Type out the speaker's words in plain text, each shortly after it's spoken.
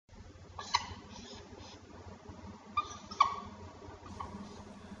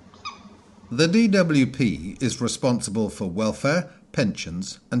The DWP is responsible for welfare,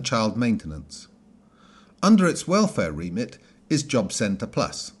 pensions and child maintenance. Under its welfare remit is Job Centre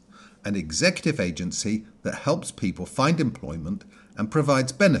Plus, an executive agency that helps people find employment and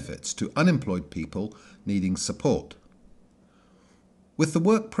provides benefits to unemployed people needing support. With the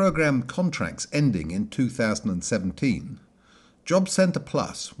work programme contracts ending in 2017, Job Centre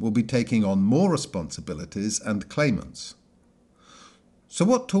Plus will be taking on more responsibilities and claimants. So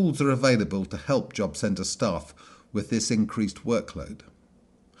what tools are available to help Job Centre staff with this increased workload?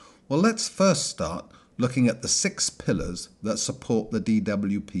 Well, let's first start looking at the 6 pillars that support the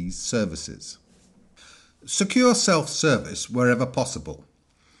DWP's services. Secure self-service wherever possible.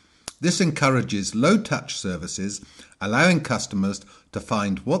 This encourages low-touch services, allowing customers to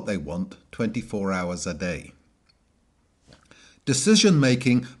find what they want 24 hours a day.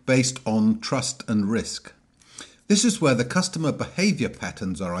 Decision-making based on trust and risk. This is where the customer behaviour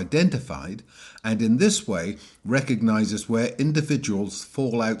patterns are identified and in this way recognises where individuals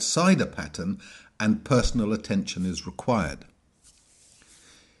fall outside a pattern and personal attention is required.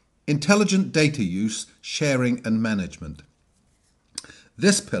 Intelligent data use, sharing and management.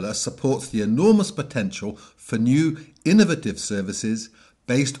 This pillar supports the enormous potential for new innovative services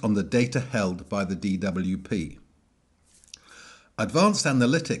based on the data held by the DWP. Advanced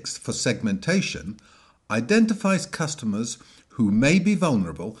analytics for segmentation identifies customers who may be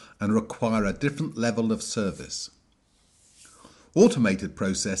vulnerable and require a different level of service. Automated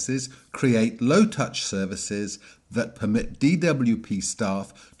processes create low-touch services that permit DWP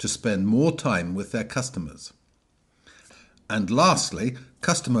staff to spend more time with their customers. And lastly,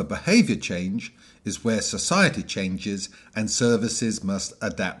 customer behaviour change is where society changes and services must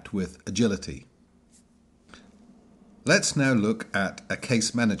adapt with agility. Let's now look at a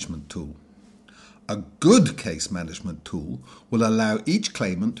case management tool. A good case management tool will allow each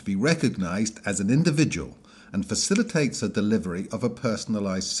claimant to be recognised as an individual and facilitates the delivery of a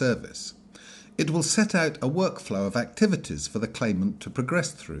personalised service. It will set out a workflow of activities for the claimant to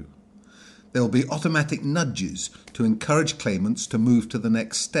progress through. There will be automatic nudges to encourage claimants to move to the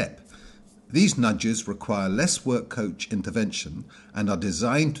next step. These nudges require less work coach intervention and are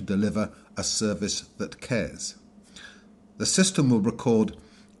designed to deliver a service that cares. The system will record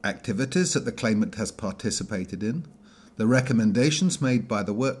activities that the claimant has participated in, the recommendations made by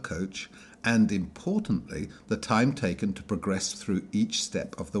the work coach, and importantly, the time taken to progress through each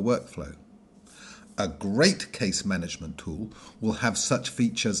step of the workflow. A great case management tool will have such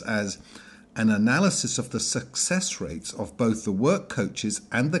features as an analysis of the success rates of both the work coaches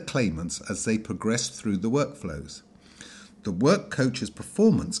and the claimants as they progress through the workflows. The work coach's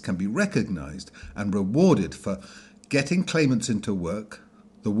performance can be recognised and rewarded for getting claimants into work,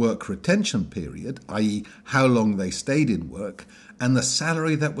 the work retention period, i.e. how long they stayed in work, and the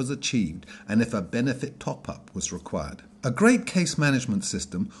salary that was achieved and if a benefit top-up was required. A great case management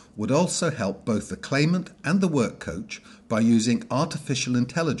system would also help both the claimant and the work coach by using artificial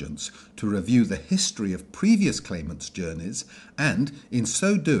intelligence to review the history of previous claimants' journeys and, in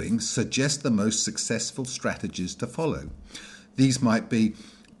so doing, suggest the most successful strategies to follow. These might be,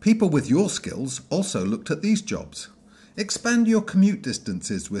 people with your skills also looked at these jobs. Expand your commute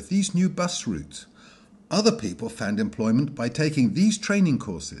distances with these new bus routes. Other people found employment by taking these training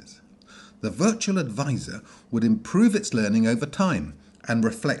courses. The virtual advisor would improve its learning over time and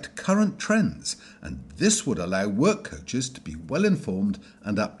reflect current trends, and this would allow work coaches to be well informed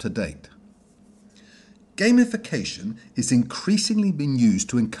and up to date. Gamification is increasingly being used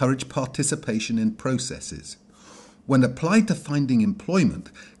to encourage participation in processes. When applied to finding employment,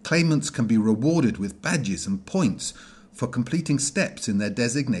 claimants can be rewarded with badges and points for completing steps in their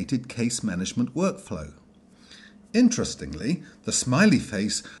designated case management workflow. Interestingly, the smiley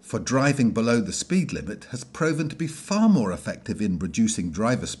face for driving below the speed limit has proven to be far more effective in reducing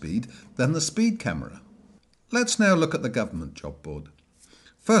driver speed than the speed camera. Let's now look at the government job board.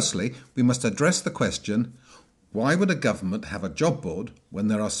 Firstly, we must address the question, why would a government have a job board when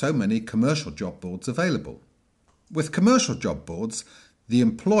there are so many commercial job boards available? With commercial job boards, the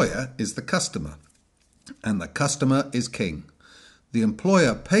employer is the customer, and the customer is king. The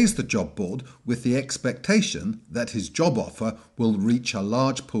employer pays the job board with the expectation that his job offer will reach a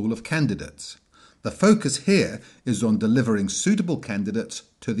large pool of candidates. The focus here is on delivering suitable candidates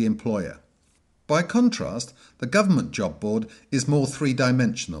to the employer. By contrast, the government job board is more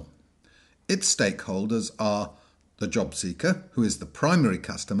three-dimensional. Its stakeholders are the job seeker, who is the primary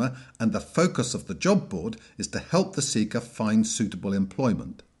customer, and the focus of the job board is to help the seeker find suitable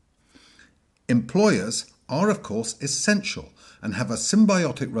employment. Employers are, of course, essential and have a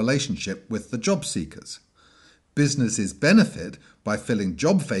symbiotic relationship with the job seekers. Businesses benefit by filling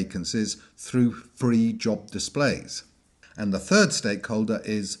job vacancies through free job displays. And the third stakeholder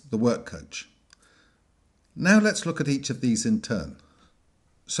is the work coach. Now let's look at each of these in turn.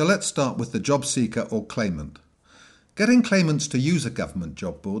 So let's start with the job seeker or claimant. Getting claimants to use a government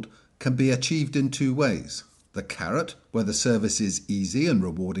job board can be achieved in two ways: the carrot, where the service is easy and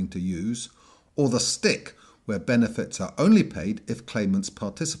rewarding to use, or the stick, where benefits are only paid if claimants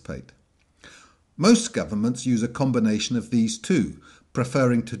participate. Most governments use a combination of these two,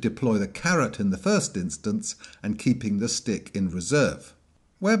 preferring to deploy the carrot in the first instance and keeping the stick in reserve.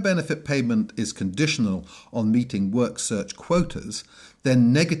 Where benefit payment is conditional on meeting work search quotas,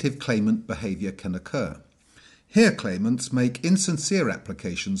 then negative claimant behaviour can occur. Here claimants make insincere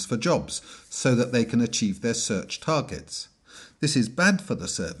applications for jobs so that they can achieve their search targets. This is bad for the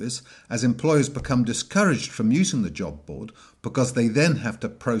service, as employers become discouraged from using the job board because they then have to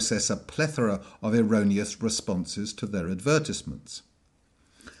process a plethora of erroneous responses to their advertisements.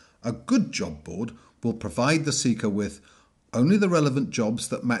 A good job board will provide the seeker with only the relevant jobs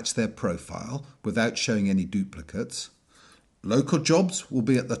that match their profile without showing any duplicates. Local jobs will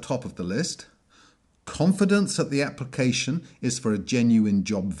be at the top of the list. Confidence that the application is for a genuine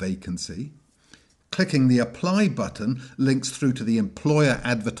job vacancy. Clicking the apply button links through to the employer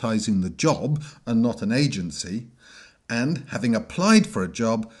advertising the job and not an agency. And having applied for a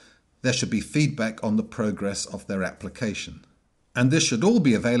job, there should be feedback on the progress of their application. And this should all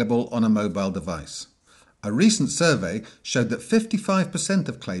be available on a mobile device. A recent survey showed that 55%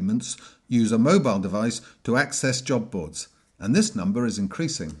 of claimants use a mobile device to access job boards, and this number is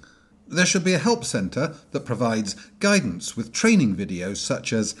increasing. There should be a help centre that provides guidance with training videos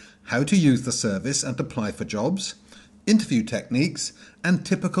such as how to use the service and apply for jobs, interview techniques, and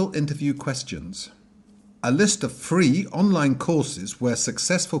typical interview questions. A list of free online courses where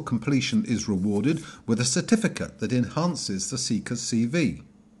successful completion is rewarded with a certificate that enhances the seeker's CV.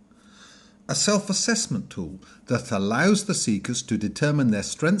 A self-assessment tool that allows the seekers to determine their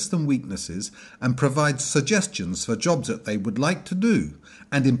strengths and weaknesses and provides suggestions for jobs that they would like to do,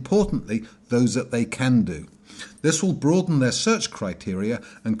 and importantly, those that they can do. This will broaden their search criteria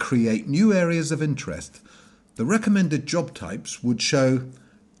and create new areas of interest. The recommended job types would show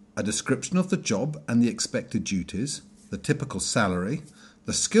a description of the job and the expected duties, the typical salary,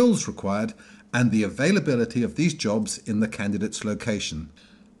 the skills required, and the availability of these jobs in the candidate's location.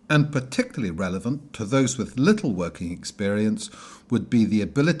 And particularly relevant to those with little working experience would be the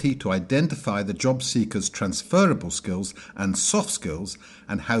ability to identify the job seeker's transferable skills and soft skills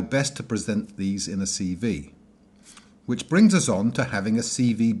and how best to present these in a CV. Which brings us on to having a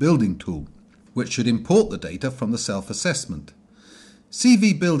CV building tool, which should import the data from the self-assessment.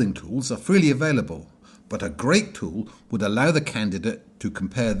 CV building tools are freely available, but a great tool would allow the candidate to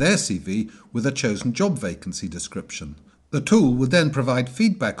compare their CV with a chosen job vacancy description. The tool would then provide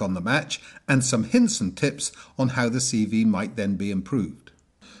feedback on the match and some hints and tips on how the CV might then be improved.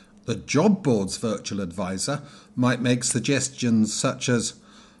 The job board's virtual advisor might make suggestions such as,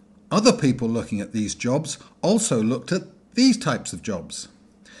 other people looking at these jobs also looked at these types of jobs.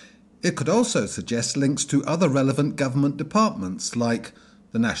 It could also suggest links to other relevant government departments like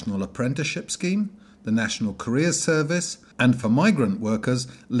the National Apprenticeship Scheme, the National Careers Service, and for migrant workers,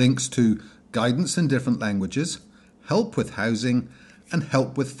 links to guidance in different languages, help with housing, and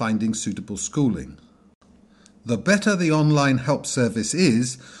help with finding suitable schooling. The better the online help service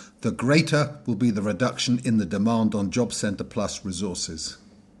is, the greater will be the reduction in the demand on Job Centre Plus resources.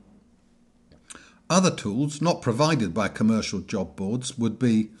 Other tools not provided by commercial job boards would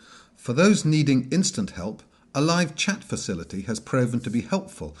be, for those needing instant help, a live chat facility has proven to be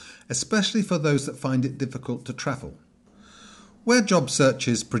helpful, especially for those that find it difficult to travel. Where job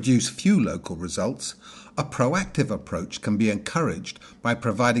searches produce few local results, a proactive approach can be encouraged by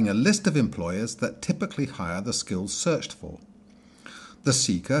providing a list of employers that typically hire the skills searched for. The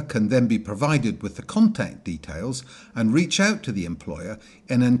seeker can then be provided with the contact details and reach out to the employer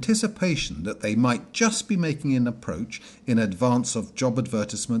in anticipation that they might just be making an approach in advance of job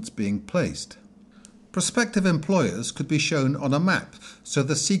advertisements being placed. Prospective employers could be shown on a map so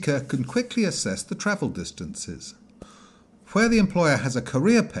the seeker can quickly assess the travel distances. Where the employer has a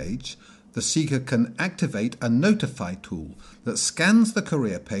career page, the seeker can activate a notify tool that scans the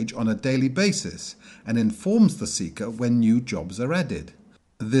career page on a daily basis and informs the seeker when new jobs are added.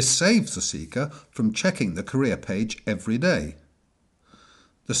 This saves the seeker from checking the career page every day.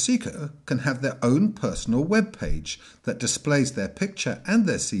 The seeker can have their own personal web page that displays their picture and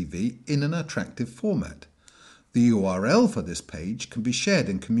their CV in an attractive format. The URL for this page can be shared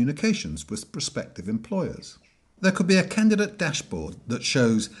in communications with prospective employers. There could be a candidate dashboard that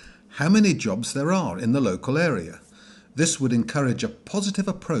shows how many jobs there are in the local area. This would encourage a positive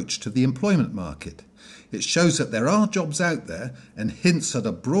approach to the employment market. It shows that there are jobs out there and hints at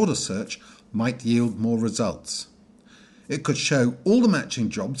a broader search might yield more results. It could show all the matching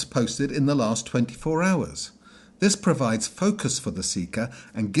jobs posted in the last 24 hours. This provides focus for the seeker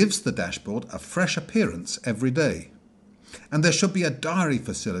and gives the dashboard a fresh appearance every day. And there should be a diary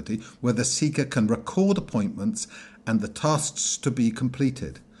facility where the seeker can record appointments and the tasks to be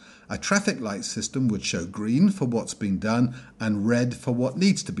completed. A traffic light system would show green for what's been done and red for what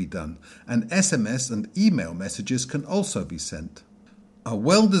needs to be done, and SMS and email messages can also be sent. A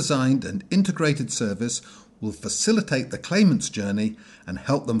well-designed and integrated service will facilitate the claimant's journey and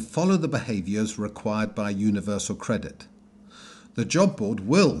help them follow the behaviours required by Universal Credit. The job board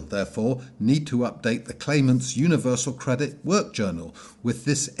will, therefore, need to update the claimant's Universal Credit work journal with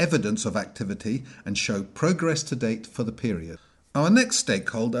this evidence of activity and show progress to date for the period. Our next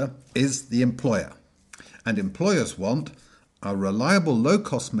stakeholder is the employer, and employers want a reliable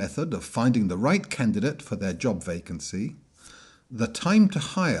low-cost method of finding the right candidate for their job vacancy, the time to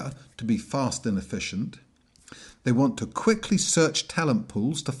hire to be fast and efficient. They want to quickly search talent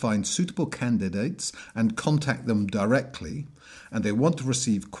pools to find suitable candidates and contact them directly, and they want to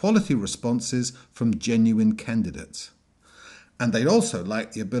receive quality responses from genuine candidates. And they'd also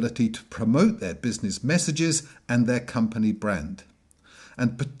like the ability to promote their business messages and their company brand.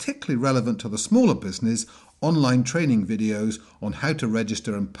 And particularly relevant to the smaller business, online training videos on how to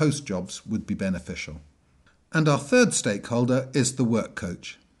register and post jobs would be beneficial. And our third stakeholder is the work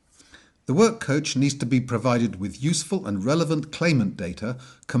coach. The work coach needs to be provided with useful and relevant claimant data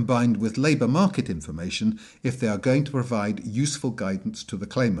combined with labour market information if they are going to provide useful guidance to the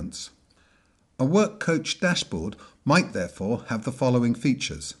claimants. A work coach dashboard might therefore have the following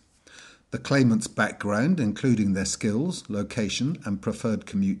features: the claimant's background, including their skills, location and preferred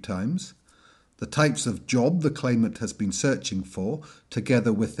commute times, the types of job the claimant has been searching for,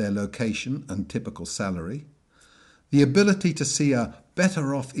 together with their location and typical salary, the ability to see a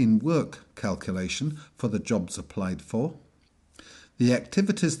better off in work calculation for the jobs applied for, the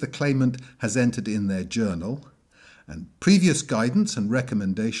activities the claimant has entered in their journal, and previous guidance and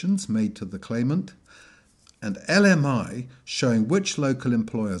recommendations made to the claimant, and LMI showing which local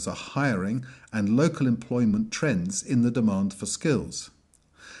employers are hiring and local employment trends in the demand for skills.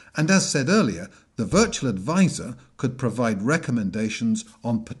 And as said earlier, the virtual advisor could provide recommendations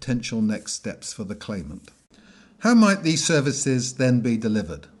on potential next steps for the claimant. How might these services then be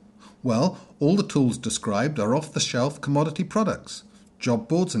delivered? Well, all the tools described are off-the-shelf commodity products. Job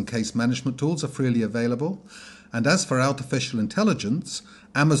boards and case management tools are freely available. And as for artificial intelligence,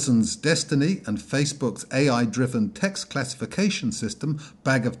 Amazon's Destiny and Facebook's AI-driven text classification system,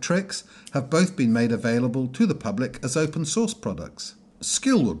 Bag of Tricks, have both been made available to the public as open source products.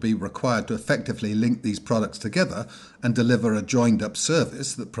 Skill would be required to effectively link these products together and deliver a joined-up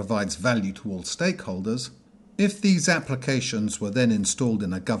service that provides value to all stakeholders. If these applications were then installed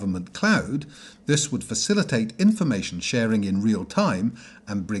in a government cloud, this would facilitate information sharing in real time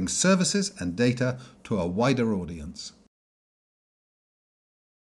and bring services and data to a wider audience.